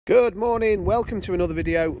Good morning, welcome to another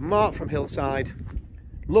video. Mark from Hillside.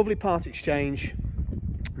 Lovely part exchange.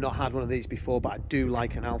 Not had one of these before, but I do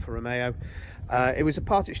like an Alfa Romeo. It was a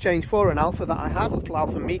part exchange for an Alfa that I had, a little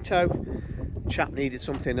Alfa Mito. Chap needed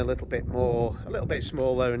something a little bit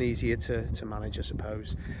smaller and easier to manage, I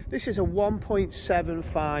suppose. This is a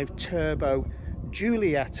 1.75 turbo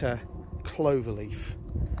Guilietta Cloverleaf.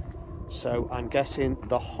 So I'm guessing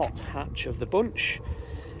the hot hatch of the bunch,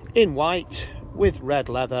 in white with red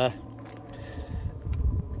leather,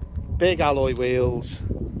 big alloy wheels,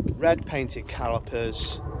 red painted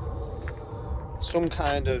calipers, some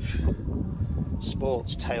kind of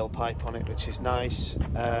sports tailpipe on it, which is nice.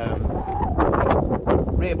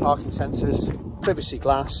 Rear parking sensors, privacy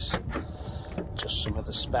glass, just some of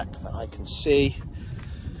the spec that I can see.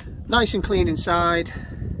 Nice and clean inside.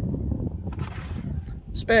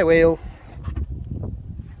 Spare wheel,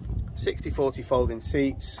 60/40 folding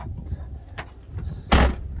seats.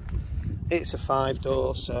 It's a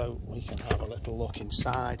 5-door, so we can have a little look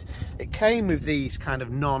inside. It came with these kind of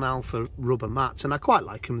non-Alfa rubber mats, and I quite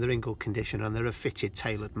like them. They're in good condition and they're a fitted,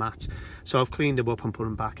 tailored mat. So I've cleaned them up and put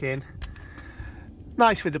them back in.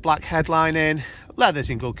 Nice with the black headlining. Leather's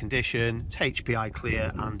in good condition. It's HPI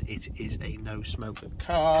clear, and it is a no-smoker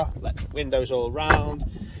car. Electric windows all round.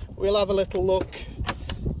 We'll have a little look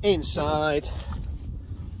inside.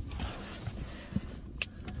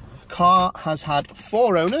 Car has had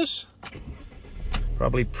 4 owners.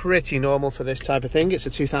 Probably pretty normal for this type of thing. It's a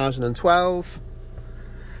 2012.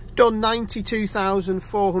 Done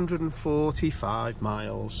 92,445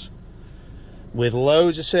 miles. With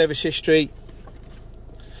loads of service history.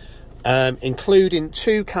 Including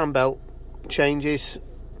 2 cam belt changes.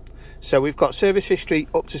 So we've got service history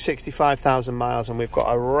up to 65,000 miles, and we've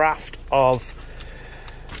got a raft of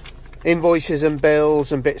invoices and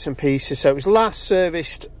bills and bits and pieces. So it was last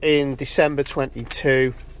serviced in December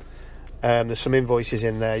 22. There's some invoices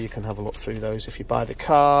in there, you can have a look through those if you buy the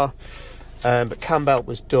car. But cam belt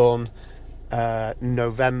was done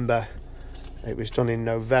November. It was done in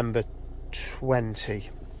November 20,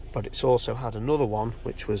 but it's also had another one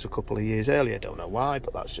which was a couple of years earlier. Don't know why,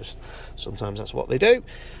 but that's just, sometimes that's what they do.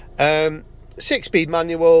 6-speed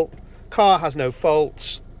manual. Car has no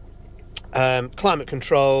faults. Climate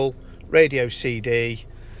control, radio CD.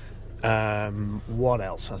 What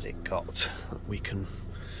else has it got that we can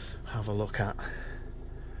have a look at?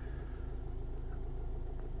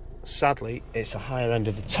 Sadly, it's a higher end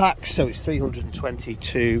of the tax, so it's 320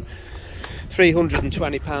 to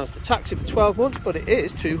 320 pounds to tax it for 12 months, but it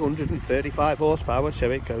is 235 horsepower, so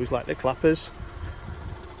it goes like the clappers.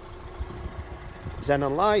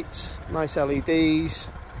 Xenon lights, nice LEDs,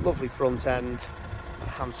 lovely front end, a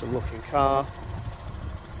handsome looking car.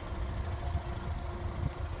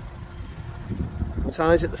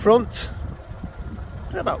 Tyres at the front,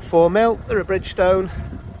 they're about 4 mil, they're a Bridgestone.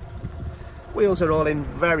 Wheels are all in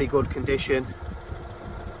very good condition.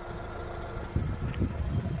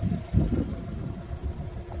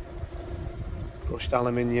 Brushed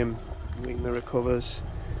aluminium wing mirror covers,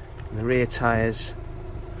 and the rear tyres,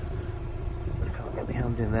 I can't get my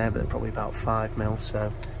hand in there, but they're probably about 5 mil,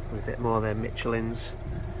 so a bit more. They're Michelin's.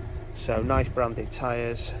 So nice branded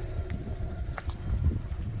tyres.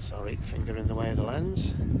 Sorry, finger in the way of the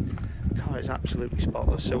lens. The car is absolutely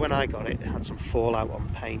spotless. So when I got it, it had some fallout on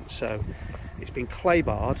paint, so it's been clay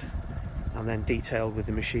barred and then detailed with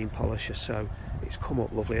the machine polisher, so it's come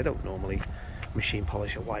up lovely. I don't normally machine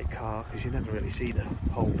polish a white car because you never really see the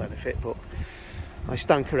whole benefit, but I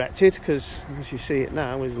stand corrected because as you see it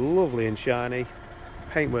now is lovely and shiny.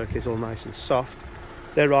 Paintwork is all nice and soft.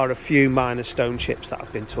 There are a few minor stone chips that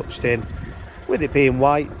have been touched in, with it being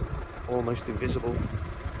white, almost invisible.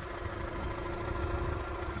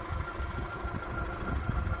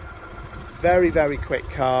 Very, very quick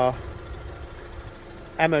car.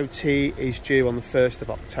 MOT is due on the 1st of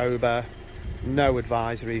October. No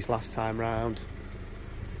advisories last time round.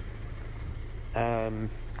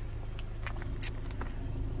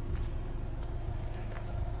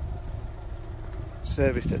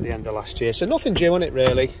 Serviced at the end of last year, so nothing due on it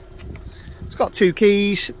really. It's got 2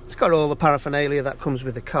 keys. It's got all the paraphernalia that comes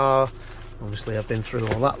with the car. Obviously I've been through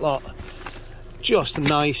all that lot. Just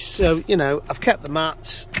nice. So, you know, I've kept the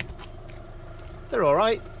mats. They're all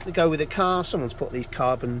right. They go with the car. Someone's put these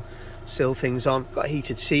carbon sill things on. Got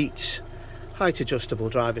heated seats, height adjustable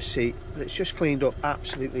driver's seat, but it's just cleaned up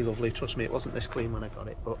absolutely lovely. Trust me, it wasn't this clean when I got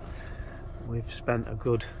it, but we've spent a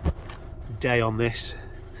good day on this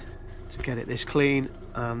to get it this clean,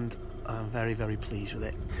 and I'm very, very pleased with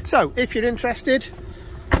it. So if you're interested,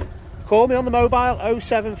 call me on the mobile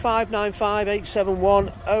 07595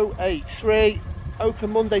 871 083.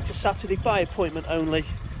 Open Monday to Saturday by appointment only.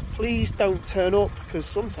 please don't turn up, because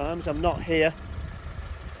sometimes I'm not here.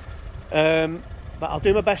 But I'll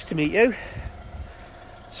do my best to meet you.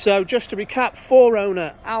 So just to recap,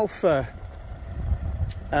 4-owner Alfa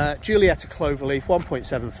Guilietta Cloverleaf,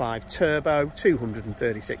 1.75 turbo,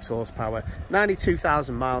 236 horsepower,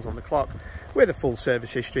 92,000 miles on the clock, with a full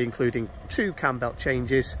service history including 2 cam belt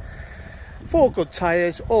changes, 4 good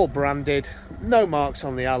tyres, all branded, no marks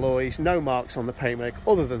on the alloys, no marks on the paintwork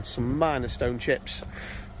other than some minor stone chips.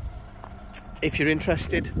 If you're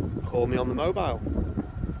interested, call me on the mobile.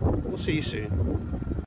 We'll see you soon.